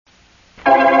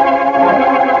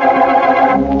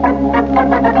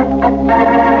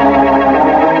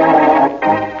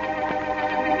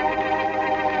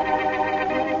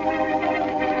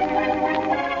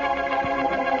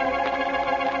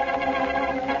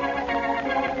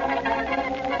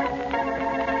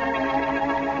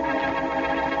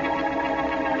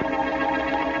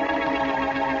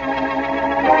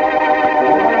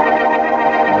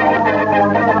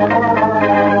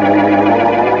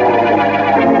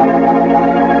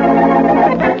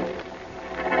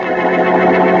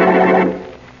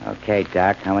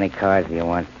Doc. How many cars do you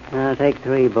want? I'll take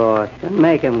 3, boss. And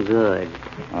make 'em good.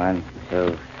 1,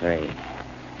 2, 3.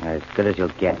 As good as you'll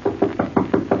get.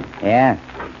 Yeah?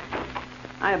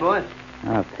 Hi, boss.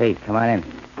 Oh, Pete, come on in.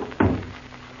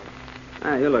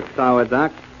 Ah, you look sour,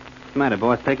 Doc. What's the matter,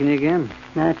 boss? Taking you again?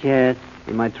 Not yet.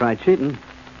 You might try cheating.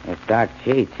 If Doc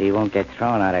cheats, he won't get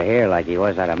thrown out of here like he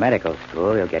was out of medical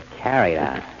school. He'll get carried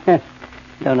out.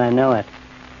 Don't I know it?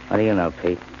 What do you know,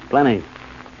 Pete? Plenty.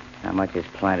 How much is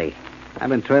plenty? I've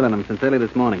been trailing him since early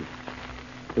this morning.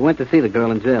 He went to see the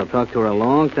girl in jail, talked to her a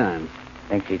long time.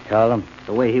 Think she told him?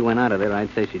 The way he went out of there,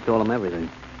 I'd say she told him everything.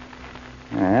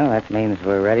 Well, that means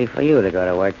we're ready for you to go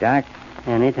to work, Doc.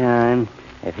 Anytime.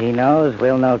 If he knows,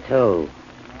 we'll know, too.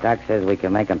 Doc says we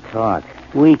can make him talk.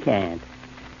 We can't.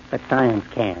 But science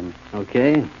can.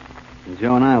 Okay. And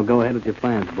Joe and I will go ahead with your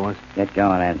plans, boss. Get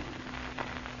going, then.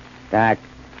 Doc,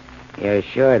 you're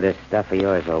sure this stuff of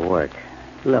yours will work?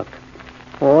 Look,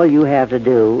 all you have to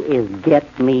do is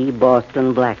get me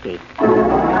Boston Blackie.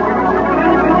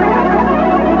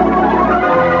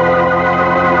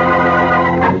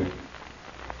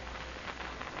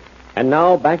 And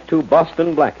now back to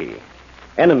Boston Blackie.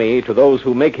 Enemy to those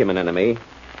who make him an enemy.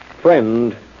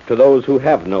 Friend to those who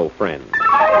have no friend.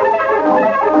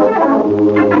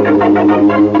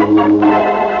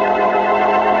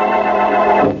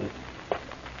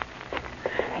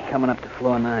 Coming up to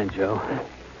floor 9, Joe.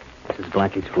 This is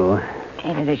Blackie's floor.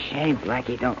 Ain't it a shame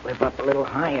Blackie don't live up a little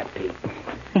higher, Pete?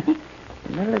 In the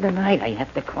middle of the night, I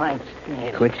have to climb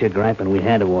stairs. Quit your griping. We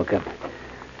had to walk up.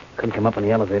 Couldn't come up in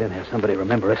the elevator and have somebody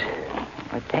remember us.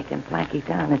 We're taking Blackie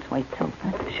down this way, too,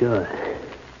 huh? Sure.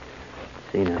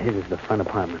 See, now, here's the front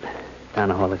apartment. Down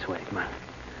the hall this way. Come on.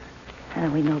 How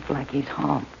do we know Blackie's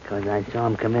home? Because I saw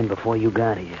him come in before you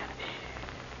got here.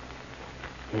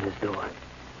 Here's his door.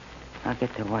 I'll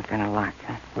get to work on a lock,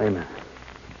 huh? Wait a minute.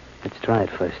 Let's try it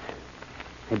first.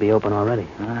 Maybe open already.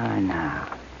 Oh, no.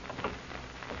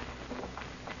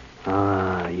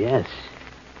 Ah, yes.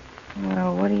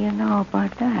 Well, what do you know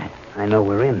about that? I know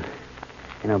we're in.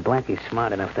 You know, Blackie's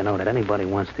smart enough to know that anybody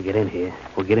wants to get in here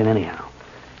will get in anyhow.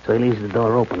 So he leaves the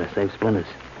door open to save splinters.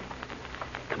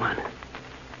 Come on.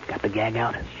 Got the gag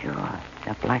out? Sure.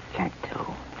 The blackjack, too.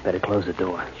 Better close the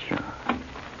door. Sure.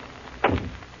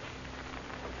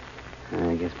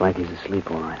 I guess Blackie's asleep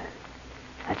all right.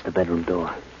 That's the bedroom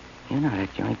door. You know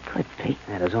that joint good, Pete.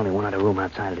 Yeah, there's only one other room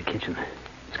outside of the kitchen.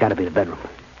 It's got to be the bedroom.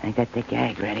 I got the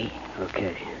gag ready.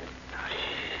 Okay.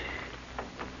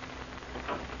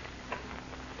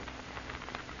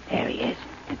 There he is,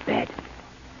 in bed.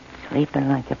 Sleeping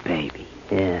like a baby.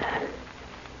 Yeah.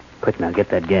 Quick now, get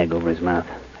that gag over his mouth.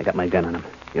 I got my gun on him.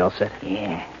 You all set?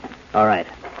 Yeah. All right.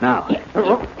 Now. Yeah.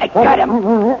 I got him.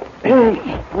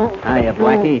 Hiya,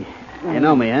 Blackie. You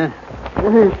know me, huh?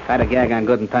 Tie the gag on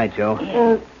good and tight, Joe.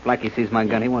 Yeah. Blackie sees my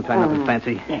gun. He won't try nothing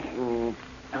fancy.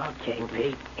 Okay,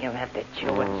 Pete. He'll have to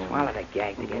chew and swallow the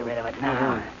gag to get rid of it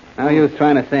now. No use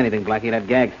trying to say anything, Blackie. That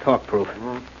gag's talk-proof.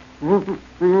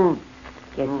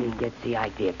 Gets the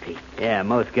idea, Pete. Yeah,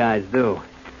 most guys do.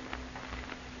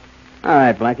 All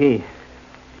right, Blackie.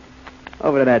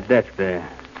 Over to that desk there.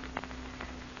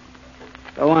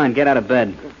 Go on, get out of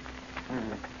bed.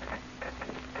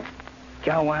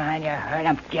 Go on, you heard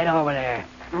him. Get over there.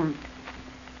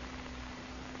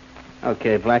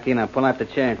 Okay, Blackie, now pull out the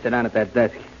chair and sit down at that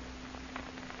desk.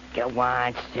 Go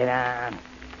on, sit down.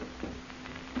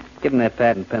 Give him that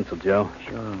pad and pencil, Joe.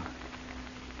 Sure.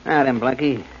 Now then,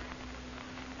 Blackie.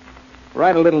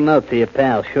 Write a little note to your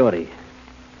pal, Shorty.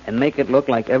 And make it look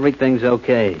like everything's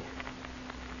okay.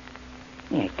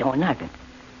 He ain't doing nothing.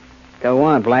 Go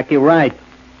on, Blackie, write.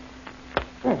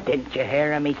 Didn't you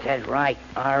hear him? He says right.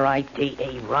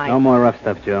 R-I-T-E, right. No more rough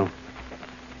stuff, Joe.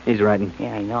 He's writing.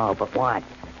 Yeah, I know, but what?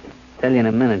 Tell you in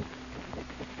a minute.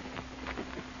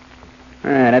 All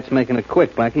right, that's making it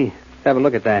quick, Blackie. Let's have a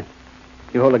look at that.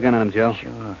 You hold the gun on him, Joe.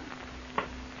 Sure.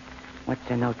 What's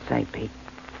the note say, Pete?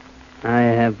 I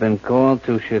have been called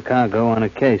to Chicago on a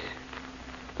case.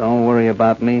 Don't worry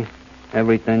about me.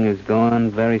 Everything is going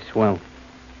very swell.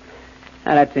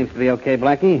 Now, that seems to be okay,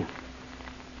 Blackie.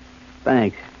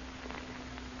 Thanks.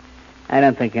 I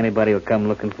don't think anybody will come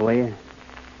looking for you.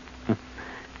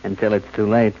 Until it's too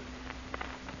late.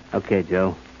 Okay,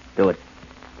 Joe. Do it.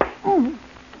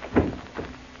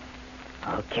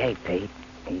 Okay, Pete.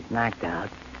 He's knocked out.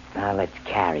 Now let's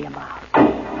carry him out.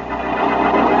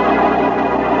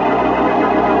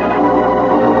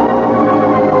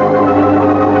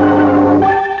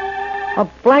 Oh,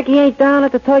 Blackie ain't down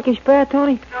at the Turkish Bear,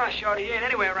 Tony? No, Shorty, he ain't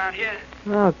anywhere around here.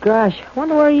 Oh, gosh.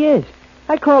 Wonder where he is.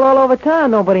 I called all over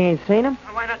town. Nobody ain't seen him.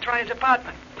 Well, why not try his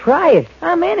apartment? Try it.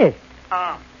 I'm in it.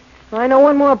 Oh. I know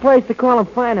one more place to call and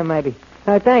find him, maybe.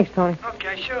 Thanks, Tony.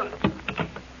 Okay, sure.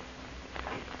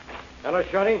 Hello,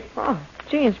 Shorty. Oh,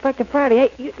 gee, Inspector Faraday.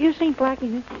 Hey, you seen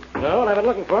Blackie? No, and I've been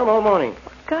looking for him all morning.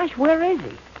 Gosh, where is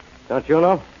he? Don't you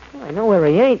know? Well, I know where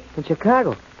he ain't. In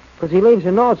Chicago. Because he leaves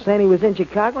a note saying he was in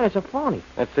Chicago and it's a phony.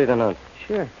 Let's see the note.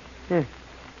 Sure. Here.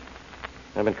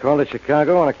 I've been called to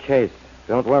Chicago on a case.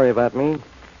 Don't worry about me.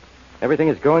 Everything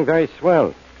is going very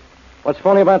swell. What's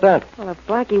funny about that? Well, if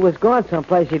Blackie was gone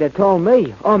someplace, he'd have told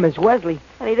me. Or Miss Wesley.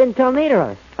 And he didn't tell neither of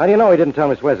us. How do you know he didn't tell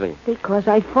Miss Wesley? Because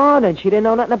I phoned her and she didn't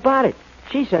know nothing about it.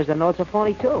 She says the note's a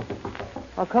phony, too.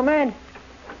 Oh, come in.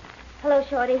 Hello,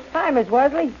 Shorty. Hi, Miss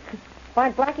Wesley.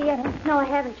 Find Blackie yet, huh? No, I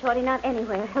haven't, Shorty. Not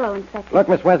anywhere. Hello, Inspector. Look,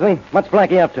 Miss Wesley, what's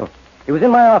Blackie up to? He was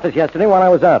in my office yesterday while I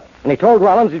was out, and he told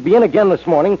Rollins he'd be in again this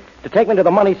morning to take me to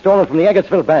the money stolen from the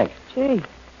Eggertsville bank. Gee,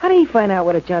 how did he find out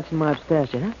where the Johnson mob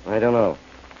stashed it, huh? I don't know.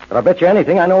 But I'll bet you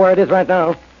anything I know where it is right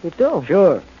now. You do?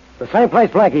 Sure. The same place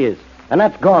Blackie is, and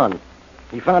that's gone.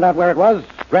 He found out where it was,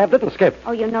 grabbed it, and skipped.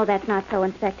 Oh, you know that's not so,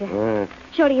 Inspector.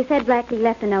 Shorty, you said Blackie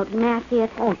left a note. May I see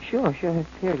it? Oh, sure. Here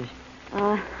it is.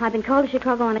 I've been called to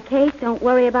Chicago on a case. Don't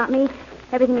worry about me.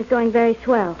 Everything is going very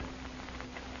swell.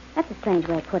 That's a strange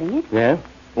way of putting it. Yeah?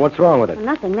 What's wrong with it? Well,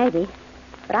 nothing, maybe.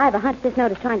 But I have a hunch this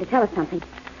note is trying to tell us something.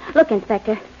 Look,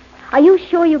 Inspector, are you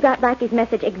sure you got Blackie's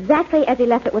message exactly as he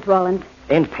left it with Rollins?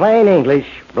 In plain English,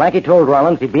 Blackie told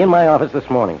Rollins he'd be in my office this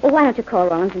morning. Well, why don't you call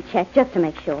Rollins and check just to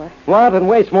make sure? What? And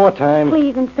waste more time?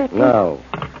 Please, Inspector. No.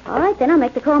 All right, then I'll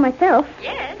make the call myself.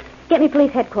 Yes? Get me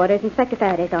police headquarters, Inspector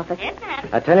Faraday's office. Yes, ma'am.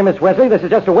 I tell you, Miss Wesley, this is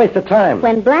just a waste of time.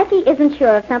 When Blackie isn't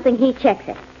sure of something, he checks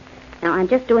it. Now, I'm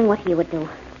just doing what he would do.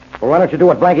 Well, why don't you do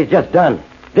what Blackie's just done?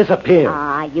 Disappear.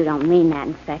 Ah, you don't mean that,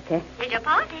 Inspector. Here's your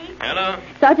party. Hello?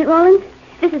 Sergeant Rollins,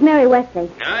 this is Mary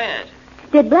Wesley. Oh, yes.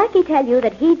 Did Blackie tell you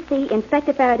that he'd see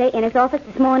Inspector Faraday in his office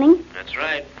this morning? That's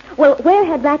right. Well, where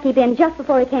had Blackie been just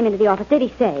before he came into the office? Did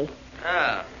he say?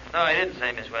 Oh, no, he didn't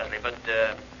say, Miss Wesley, but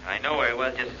I know where he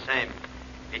was just the same.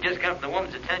 He just come from the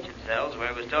woman's detention cells where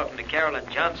he was talking to Carolyn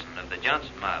Johnson of the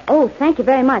Johnson mob. Oh, thank you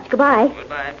very much. Goodbye.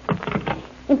 Goodbye.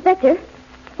 Inspector,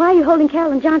 why are you holding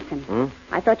Carolyn Johnson? Hmm?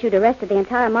 I thought you'd arrested the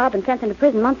entire mob and sent them to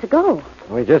prison months ago.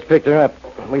 We just picked her up.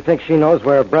 We think she knows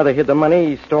where her brother hid the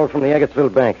money he stole from the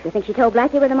Eggertsville bank. You think she told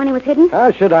Blackie where the money was hidden?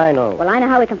 How should I know? Well, I know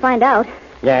how we can find out.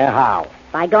 Yeah, how?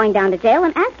 By going down to jail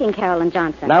and asking Carolyn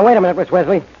Johnson. Now, wait a minute, Miss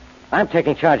Wesley. I'm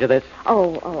taking charge of this.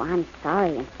 Oh, I'm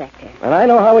sorry, Inspector. And I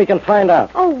know how we can find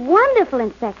out. Oh, wonderful,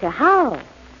 Inspector. How?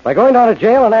 By going down to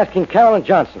jail and asking Carolyn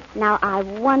Johnson. Now, I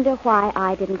wonder why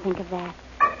I didn't think of that.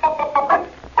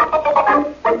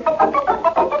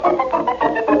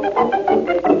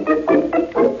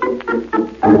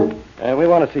 We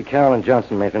want to see Carolyn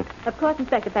Johnson, Matron. Of course,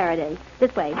 Inspector Faraday.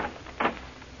 This way.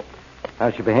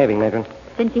 How's she behaving, Matron?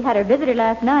 Since she had her visitor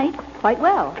last night, quite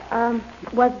well.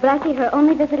 Was Blackie her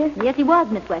only visitor? Yes, he was,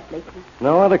 Miss Wesley.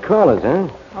 No other callers, huh?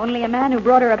 Only a man who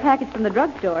brought her a package from the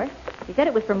drugstore. He said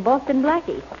it was from Boston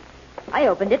Blackie. I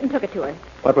opened it and took it to her.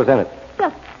 What was in it?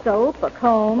 Just soap, a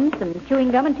comb, some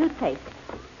chewing gum, and toothpaste.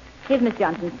 Here's Miss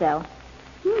Johnson's cell.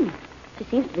 She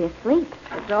seems to be asleep.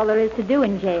 That's all there is to do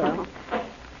in jail.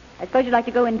 I suppose you'd like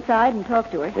to go inside and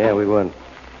talk to her. Yeah, we would.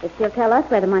 If she'll tell us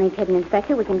where the money's hidden,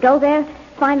 Inspector, we can go there,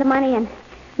 find the money, and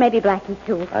maybe Blackie,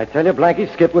 too. I tell you,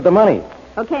 Blackie skipped with the money.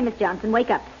 Okay, Miss Johnson, wake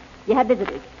up. You have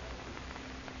visitors.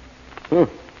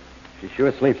 She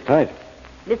sure sleeps tight.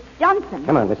 Miss Johnson.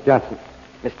 Come on, Miss Johnson.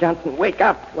 Miss Johnson, wake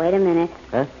up. Wait a minute.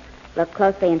 Huh? Look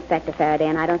closely, Inspector Faraday,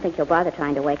 and I don't think you'll bother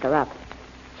trying to wake her up.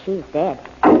 She's dead.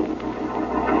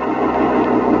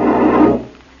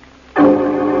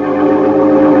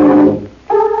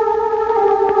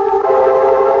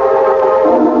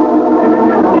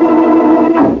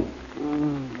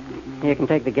 You can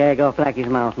take the gag off Blackie's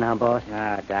mouth now, boss.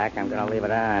 No, Doc, I'm going to leave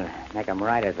it on. Make him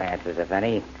write his answers, if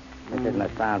any. This isn't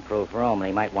a soundproof room, and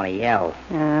he might want to yell.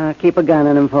 I'll keep a gun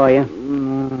on him for you.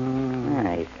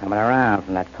 Yeah, he's coming around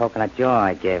from that coconut jaw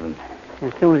I gave him.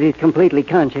 As soon as he's completely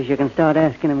conscious, you can start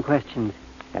asking him questions.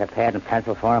 Got a pad and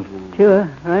pencil for him? Sure,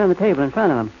 right on the table in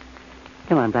front of him.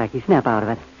 Come on, Blackie, snap out of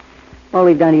it. All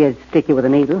we've done here is stick you with a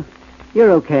needle.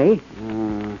 You're okay.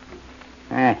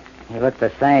 He looks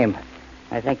the same.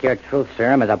 I think your truth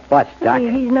serum is a bust, Doc.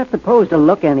 He's not supposed to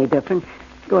look any different.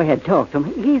 Go ahead, talk to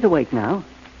him. He's awake now.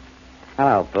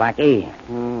 Hello, Blackie.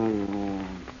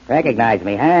 Recognize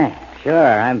me, huh?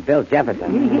 Sure, I'm Bill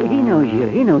Jefferson. He knows you.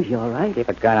 He knows you all right. Keep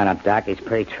a gun on him, Doc. He's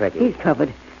pretty tricky. He's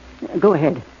covered. Go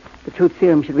ahead. The truth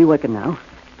serum should be working now.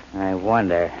 I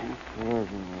wonder.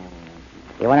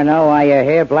 You want to know why you're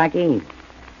here, Blackie?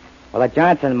 Well, the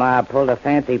Johnson mob pulled a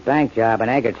fancy bank job in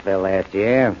Eggertsville last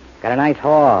year. Got a nice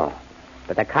haul.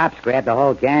 But the cops grabbed the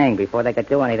whole gang before they could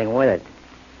do anything with it.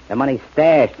 The money's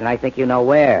stashed, and I think you know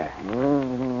where.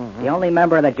 The only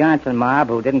member of the Johnson mob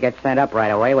who didn't get sent up right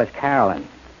away was Carolyn.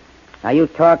 Now, you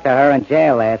talked to her in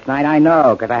jail last night. I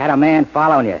know, because I had a man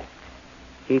following you.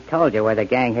 She told you where the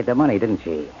gang hid the money, didn't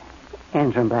she?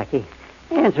 Answer him, Blackie.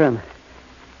 Answer him.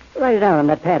 Write it down on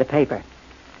that pad of paper.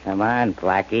 Come on,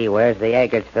 Blackie. Where's the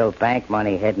Eggertsville bank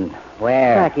money hidden?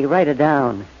 Where? Blackie, write it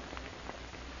down.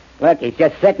 Look, he's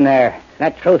just sitting there.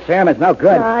 That truth serum is no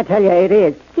good. No, I tell you, it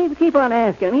is. Keep on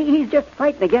asking him. He's just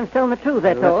fighting against telling the truth,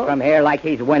 that's He looks all. from here like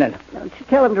he's winning. No,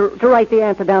 tell him to write the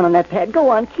answer down on that pad. Go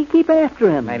on, keep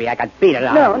after him. Maybe I could beat it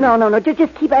out. No.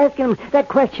 Just keep asking him that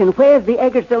question. Where's the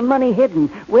Eggertsville money hidden?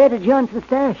 Where did Johnson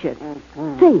stash it?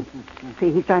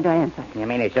 See, he's trying to answer. You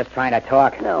mean he's just trying to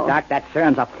talk? No. Doc, that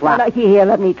serum's a flop. No, here,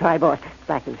 let me try, boss.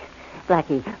 Blackie,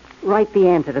 write the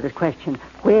answer to this question.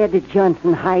 Where did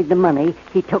Johnson hide the money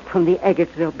he took from the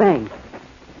Eggertsville bank?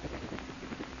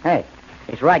 Hey,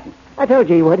 he's writing. I told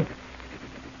you he would.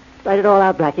 Write it all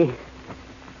out, Blackie.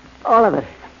 All of it.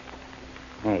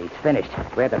 Hey, he's finished.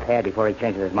 Grab the pad before he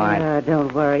changes his mind.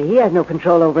 Don't worry. He has no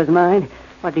control over his mind.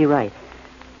 What did he write?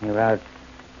 He wrote,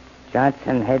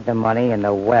 Johnson hid the money in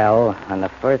the well on the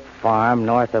first farm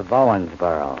north of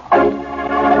Owensboro.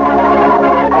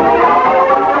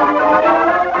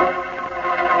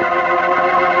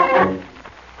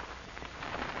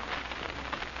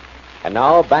 And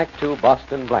now back to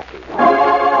Boston Blackie.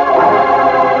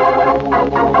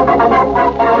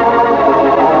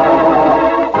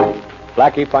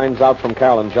 Blackie finds out from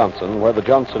Carolyn Johnson where the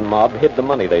Johnson mob hid the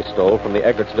money they stole from the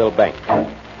Eggertsville bank.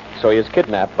 So he is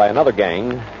kidnapped by another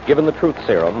gang, given the truth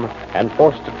serum, and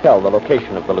forced to tell the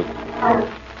location of the loot.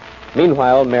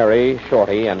 Meanwhile, Mary,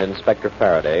 Shorty, and Inspector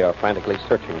Faraday are frantically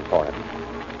searching for him.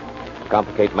 To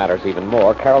complicate matters even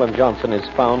more, Carolyn Johnson is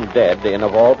found dead in,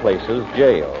 of all places,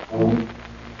 jail.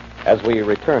 As we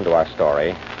return to our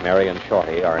story, Mary and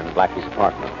Shorty are in Blackie's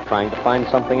apartment, trying to find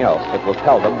something else that will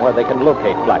tell them where they can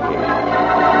locate Blackie.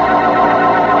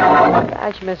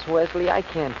 Gosh, Miss Wesley, I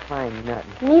can't find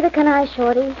nothing. Neither can I,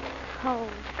 Shorty. Oh,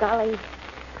 golly.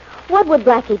 What would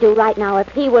Blackie do right now if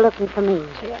he were looking for me?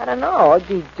 See, I don't know.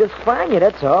 He'd just find you,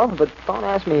 that's all. But don't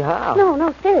ask me how.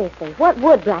 No, seriously. What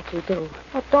would Blackie do?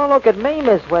 Well, don't look at me,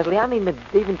 Miss Wesley. I'm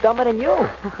even dumber than you.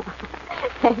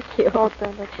 Thank you. Oh,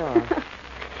 that's all.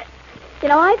 You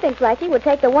know, I think Blackie would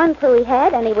take the one clue he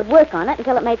had and he would work on it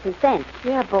until it made some sense.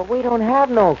 Yeah, but we don't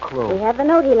have no clue. We have the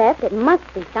note he left. It must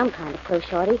be some kind of clue,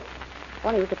 Shorty. If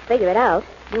only you could figure it out.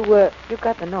 You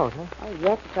got the note, huh? Oh,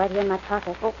 yes, it's right here in my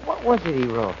pocket. Well, what was it he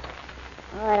wrote?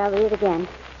 All right, I'll read it again.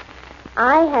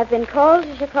 I have been called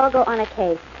to Chicago on a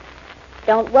case.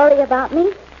 Don't worry about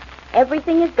me.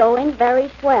 Everything is going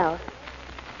very swell.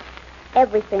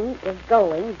 Everything is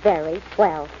going very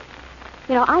swell.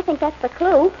 You know, I think that's the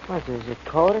clue. What, is it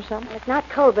code or something? Well, it's not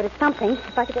code, but it's something.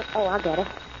 If I could just... Oh, I'll get it.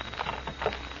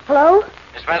 Hello?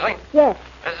 Miss Wesley? Yes.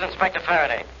 This is Inspector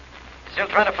Faraday. Still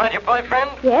trying to find your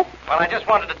boyfriend? Yes? Well, I just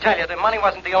wanted to tell you that money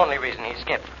wasn't the only reason he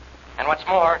skipped. And what's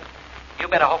more, you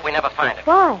better hope we never find it.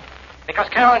 Why? Because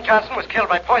Carolyn Johnson was killed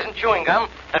by poison chewing gum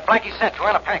that Blackie sent to her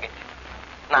in a package.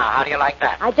 Now, how do you like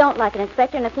that? I don't like it,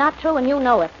 Inspector, and it's not true, and you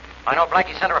know it. I know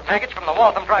Blackie sent her a package from the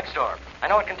Waltham drugstore. I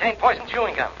know it contained poison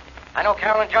chewing gum. I know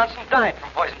Carolyn Johnson died from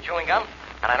poison chewing gum.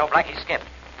 And I know Blackie skipped.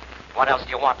 What else do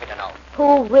you want me to know?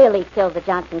 Who really killed the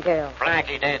Johnson girl?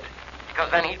 Blackie did.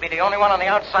 Because then he'd be the only one on the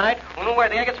outside who knew where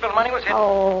the Eggertsville money was hidden.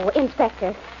 Oh,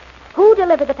 Inspector. Who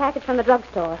delivered the package from the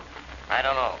drugstore? I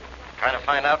don't know. Trying to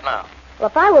find out now. Well,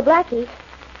 if I were Blackie,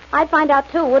 I'd find out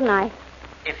too, wouldn't I?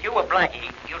 If you were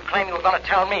Blackie, you'd claim you were going to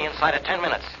tell me inside of 10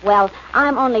 minutes. Well,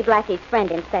 I'm only Blackie's friend,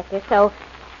 Inspector, so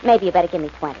maybe you better give me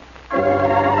 20.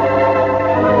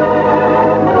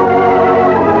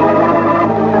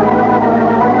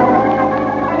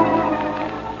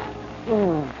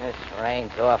 This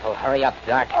rain's awful. Hurry up,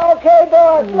 Doc. Okay,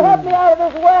 boss. You help me out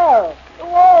of this well. The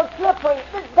wall's slippery.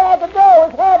 This bag of dough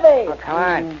is heavy. Oh, come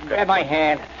on. Grab my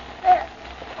hand.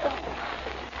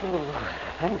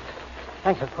 Thanks.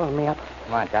 Thanks for pulling me up.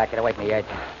 Come on, Doc. Get away from the edge.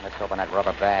 Let's open that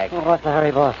rubber bag. Oh, what's the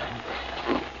hurry, boss?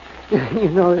 You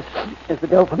know, it's the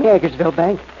dough from the Eggertsville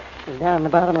bank. It's down in the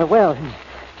bottom of the well.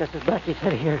 Just as Blackie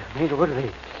said here, neither would it be.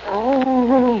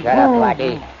 Shut up,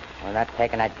 Blackie. We're not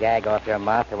taking that gag off your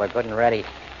mouth till we're good and ready.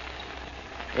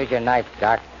 Here's your knife,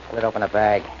 Doc. Slit open the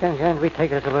bag. Can't we take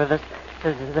this with us?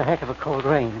 This is a heck of a cold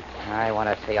rain. I want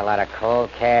to see a lot of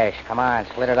cold cash. Come on,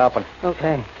 slit it open.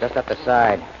 Okay. Just up the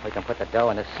side. We can put the dough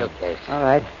in this suitcase. All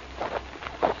right.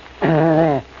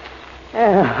 There.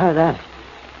 How's that?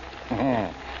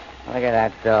 Look at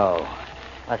that dough.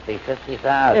 Must be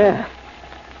 50,000. Yeah.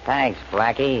 Thanks,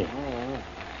 Blackie.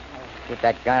 Keep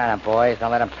that gun on him, boys.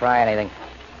 Don't let him try anything.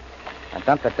 And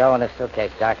dump the dough in this suitcase,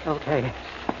 Doc. Okay.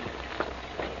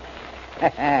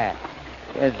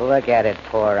 Just look at it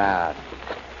pour out.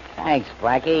 Thanks,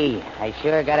 Blackie. I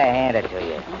sure gotta hand it to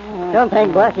you. Don't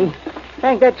thank Blackie.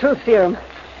 Thank that truth serum.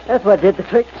 That's what did the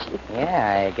trick.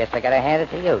 Yeah, I guess I gotta hand it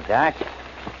to you, Doc.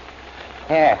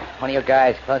 Here, one of you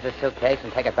guys close the suitcase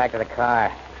and take it back to the car.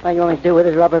 What you want me to do with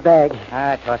his rubber bag?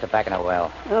 Toss it back in the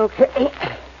well. Okay.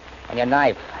 And your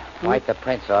knife. Wipe the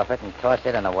prints off it and toss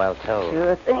it in the well, too.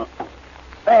 Sure thing.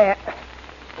 There.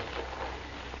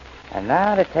 And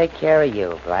now to take care of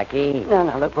you, Blackie.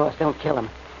 No, look, boss, don't kill him.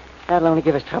 That'll only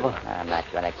give us trouble. I'm not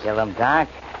gonna kill him, Doc.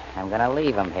 I'm gonna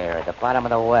leave him here at the bottom of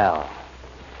the well.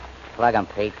 Plug him,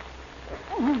 Pete.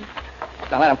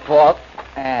 Don't let him fall.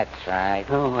 That's right.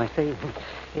 Oh, I see.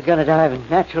 He's gonna die of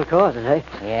natural causes, eh?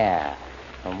 Yeah.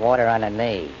 From water on the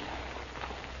knee.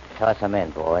 Toss him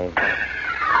in, boys.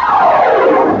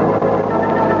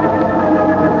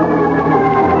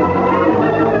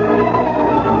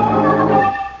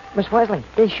 Miss Wesley,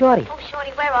 there's Shorty. Oh,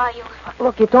 Shorty, where are you?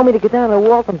 Look, you told me to get down to the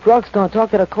Waltham drugstore and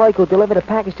talk to the clerk who delivered the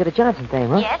package to the Johnson thing,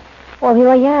 huh? Yes? Well, here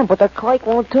I am, but the clerk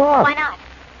won't talk. Why not?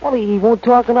 Well, he won't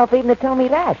talk enough even to tell me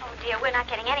that. Oh, dear, we're not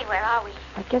getting anywhere, are we?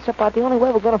 I guess about the only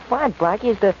way we're going to find Blackie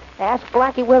is to ask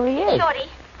Blackie where he is. Shorty,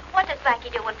 what does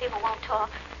Blackie do when people won't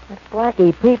talk?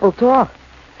 Blackie, people talk.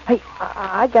 Hey,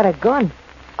 I got a gun.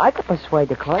 I could persuade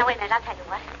the clerk. Now, wait a minute, I'll tell you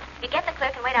what. You get the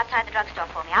clerk and wait outside the drugstore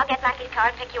for me. I'll get Blackie's car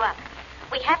and pick you up.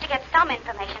 We have to get some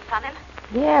information from him.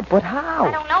 Yeah, but how?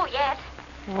 I don't know yet.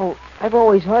 Well, I've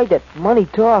always heard that money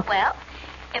talks. Well,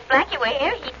 if Blackie were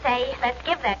here, he'd say, let's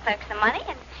give that clerk some money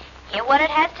and hear what it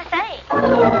has to say.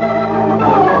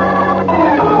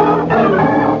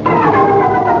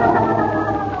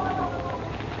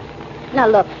 Now,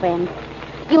 look, friend.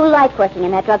 You like working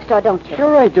in that drugstore, don't you?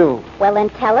 Sure I do. Well, then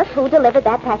tell us who delivered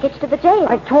that package to the jail.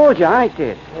 I told you I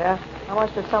did. Yeah? How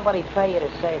much did somebody pay you to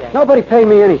say that? Nobody paid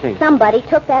me anything. Somebody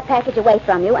took that package away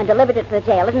from you and delivered it to the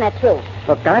jail. Isn't that true?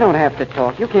 Look, I don't have to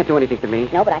talk. You can't do anything to me.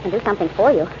 No, but I can do something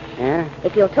for you. Yeah?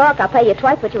 If you'll talk, I'll pay you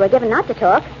twice what you were given not to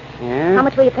talk. Yeah? How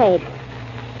much were you paid?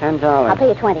 $10. I'll pay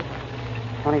you 20.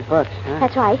 $20, huh?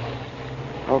 That's right.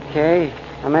 Okay.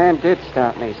 A man did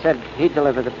stop me. Said he'd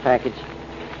deliver the package.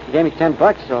 He gave me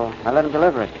 $10, so I let him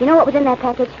deliver it. You know what was in that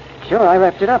package? Sure, I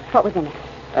wrapped it up. What was in it?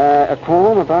 A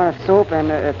comb, a bar of soap, and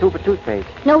a tube of toothpaste.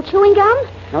 No chewing gum?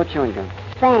 No chewing gum.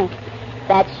 Thanks.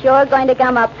 That's sure going to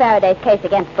gum up Faraday's case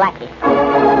against Blackie.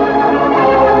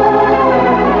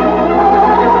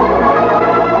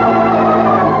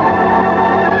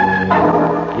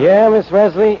 Yeah, Miss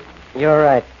Wesley, you're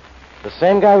right. The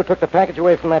same guy who took the package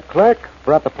away from that clerk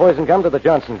brought the poison gum to the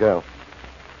Johnson girl.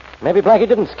 Maybe Blackie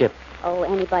didn't skip. Oh,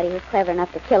 anybody who's clever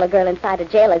enough to kill a girl inside a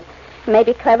jail is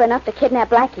maybe clever enough to kidnap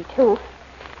Blackie, too.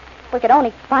 If we could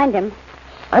only find him.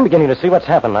 I'm beginning to see what's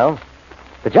happened now.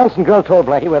 The Johnson girl told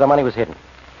Blackie where the money was hidden.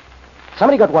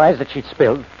 Somebody got wise that she'd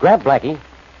spilled, grabbed Blackie,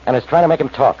 and is trying to make him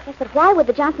talk. Yes, but why would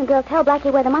the Johnson girl tell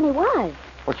Blackie where the money was?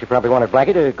 Well, she probably wanted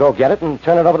Blackie to go get it and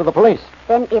turn it over to the police.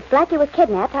 Then if Blackie was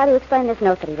kidnapped, how do you explain this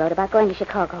note that he wrote about going to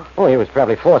Chicago? Oh, he was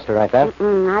probably forced to write that.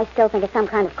 I still think it's some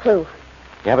kind of clue.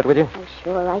 You have it with you? Oh,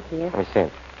 sure, right here. Let me see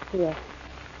it. Here.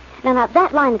 Now,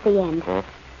 that line at the end.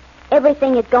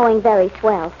 Everything is going very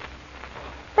swell.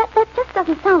 That just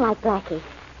doesn't sound like Blackie.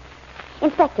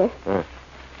 Inspector,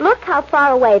 look how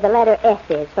far away the letter S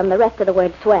is from the rest of the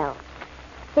word swell.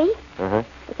 See?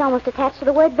 It's almost attached to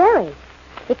the word very.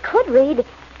 It could read,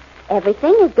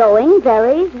 everything is going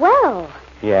very well.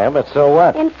 Yeah, but so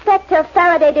what? Inspector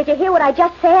Faraday, did you hear what I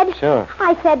just said? Sure.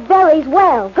 I said very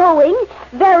well. Going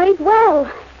very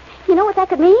well. You know what that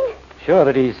could mean? Sure,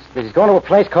 that he's going to a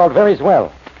place called Very's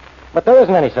Well. But there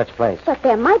isn't any such place. But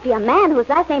there might be a man whose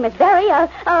last name is Very, a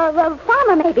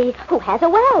farmer maybe, who has a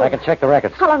well. I can check the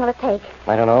records. How long will it take?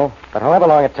 I don't know. But however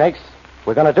long it takes,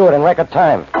 we're going to do it in record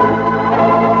time.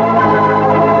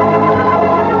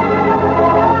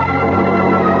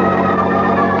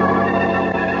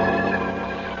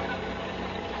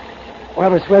 Well,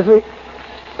 Miss Wesley,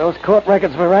 those court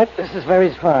records were right. This is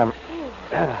Very's farm.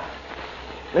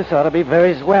 This ought to be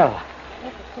Very's well.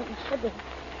 Yes, it certainly should be.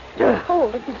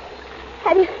 Cold, isn't it?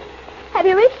 Have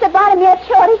you reached the bottom yet,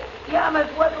 Shorty? Yeah, Miss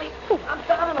Wesley. I'm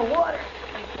down in the water.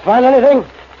 Find anything?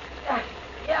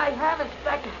 Yeah, I have,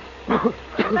 Inspector.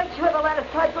 Make sure the ladder's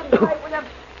tight good and tight when I'm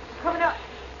coming up.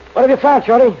 What have you found,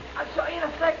 Shorty? I'll show you in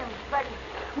a second, Inspector.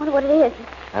 I wonder what it is.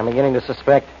 I'm beginning to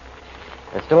suspect.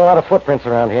 There's still a lot of footprints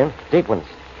around here. Deep ones.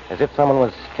 As if someone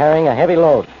was carrying a heavy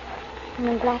load. You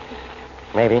mean Blackie?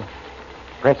 Maybe.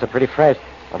 Prints are pretty fresh.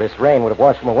 Or this rain would have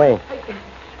washed them away. Hey,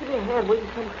 give me a hand, will you?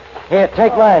 Here,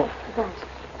 take mine. Thanks.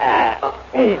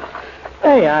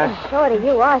 There you are. Shorty,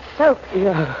 you are soaked.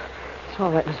 Yeah. It's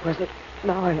all right, Miss Wesley.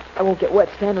 Now I won't get wet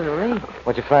standing in the rain.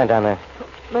 What'd you find down there?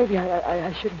 Maybe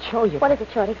I shouldn't show you. What is it,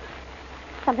 Shorty?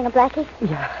 Something of Blackie?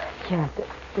 Yeah,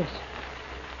 this.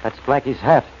 That's Blackie's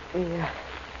hat. Yeah.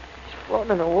 It's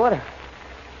floating in the water.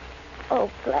 Oh,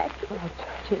 Blackie. Oh,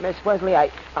 gee, Miss Wesley,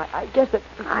 I guess that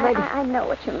maybe... I know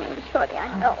what you mean, Shorty.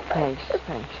 I know. But...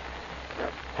 Thanks.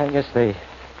 I guess they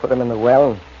put him in the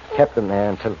well and kept him there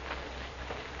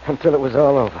until it was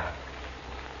all over.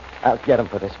 I'll get him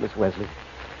for this, Miss Wesley.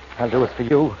 I'll do it for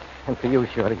you and for you,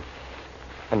 Shorty.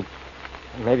 And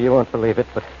maybe you won't believe it,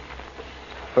 but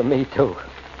for me, too.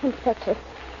 Inspector,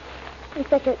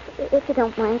 if you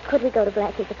don't mind, could we go to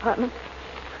Blackie's apartment?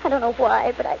 I don't know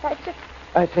why, but I just...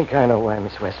 I think I know why,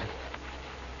 Miss Wesley.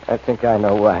 I think I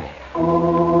know why.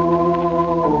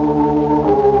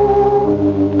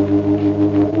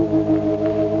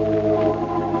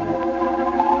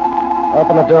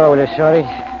 Open the door, will you, Shorty?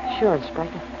 Sure,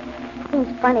 Inspector.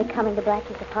 Seems funny coming to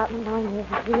Blackie's apartment knowing he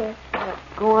isn't here.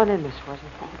 Go on in, Miss Wesley.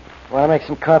 Want to make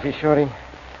some coffee, Shorty?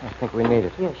 I think we need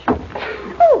it. Yeah, sure.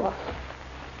 Oh!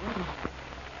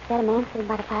 Is that a man sitting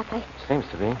by the fireplace? Seems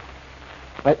to be.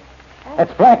 But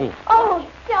it's Blackie. Oh,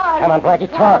 darling. Come on, Blackie,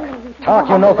 talk. Talk,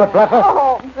 you no-good bluffer.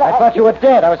 Oh, Blackie. I thought you were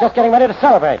dead. I was just getting ready to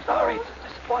celebrate. Sorry to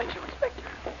disappoint you, Inspector.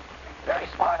 Very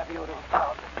smart of you to have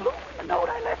found the clue in the note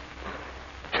I left.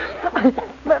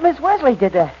 Miss Wesley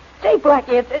did that. Say,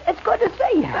 Blackie, it's good to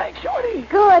see you. Thanks, Shorty.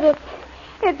 Good.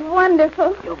 It's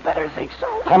wonderful. You better think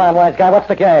so. Come on, wise guy. What's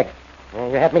the gag?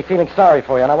 You had me feeling sorry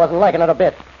for you, and I wasn't liking it a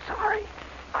bit. Sorry.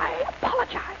 I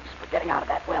apologize for getting out of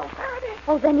that well, Faraday.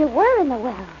 Oh, then you were in the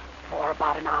well. For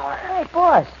about an hour. Hey,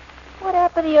 boss, what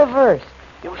happened to your verse?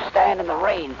 You stand in the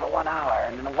rain for 1 hour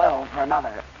and in the well for another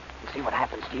and see what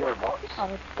happens to your voice.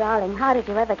 Oh, darling, how did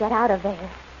you ever get out of there?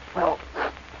 Well,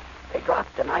 they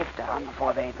dropped the knife down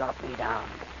before they dropped me down.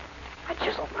 I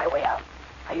chiseled my way out.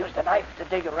 I used the knife to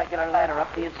dig a regular ladder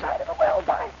up the inside of the well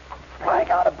by prying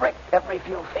out a brick every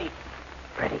few feet.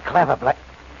 Pretty clever,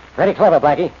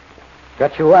 Blackie.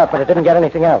 Got you out, but it didn't get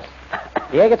anything else.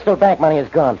 The Eggertsville bank money is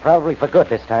gone, probably for good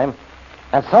this time.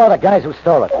 And so are the guys who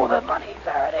stole it. Oh, the money,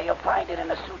 Faraday. You'll find it in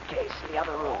a suitcase in the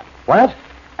other room. What?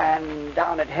 And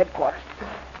down at headquarters,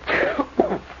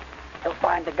 you'll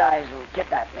find the guys who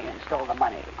kidnapped me and stole the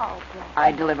money. Oh, Blackie.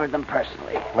 I delivered them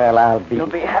personally. Well, I'll be... You'll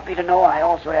be happy to know I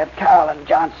also have Carolyn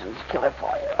Johnson's killer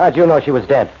for you. How'd you know she was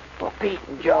dead? Well, Pete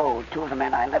and Joe, two of the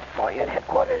men I left for you at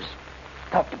headquarters,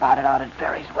 talked about it out at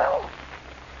Ferry's well.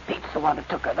 Pete's the one who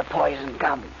took her the poison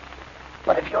gum.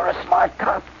 But if you're a smart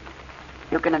cop,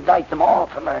 you can indict them all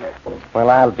for murder. Well,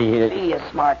 I'll be... Be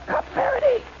a smart cop,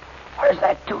 Faraday. Or is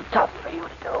that too tough for you to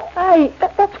do? Hey,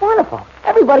 that's wonderful.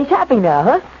 Everybody's happy now,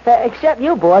 huh? Except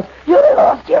you, boss. You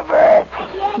lost your verse.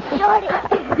 Yes, Shorty.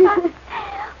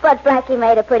 But Blackie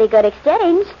made a pretty good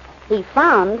exchange. He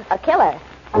found a killer.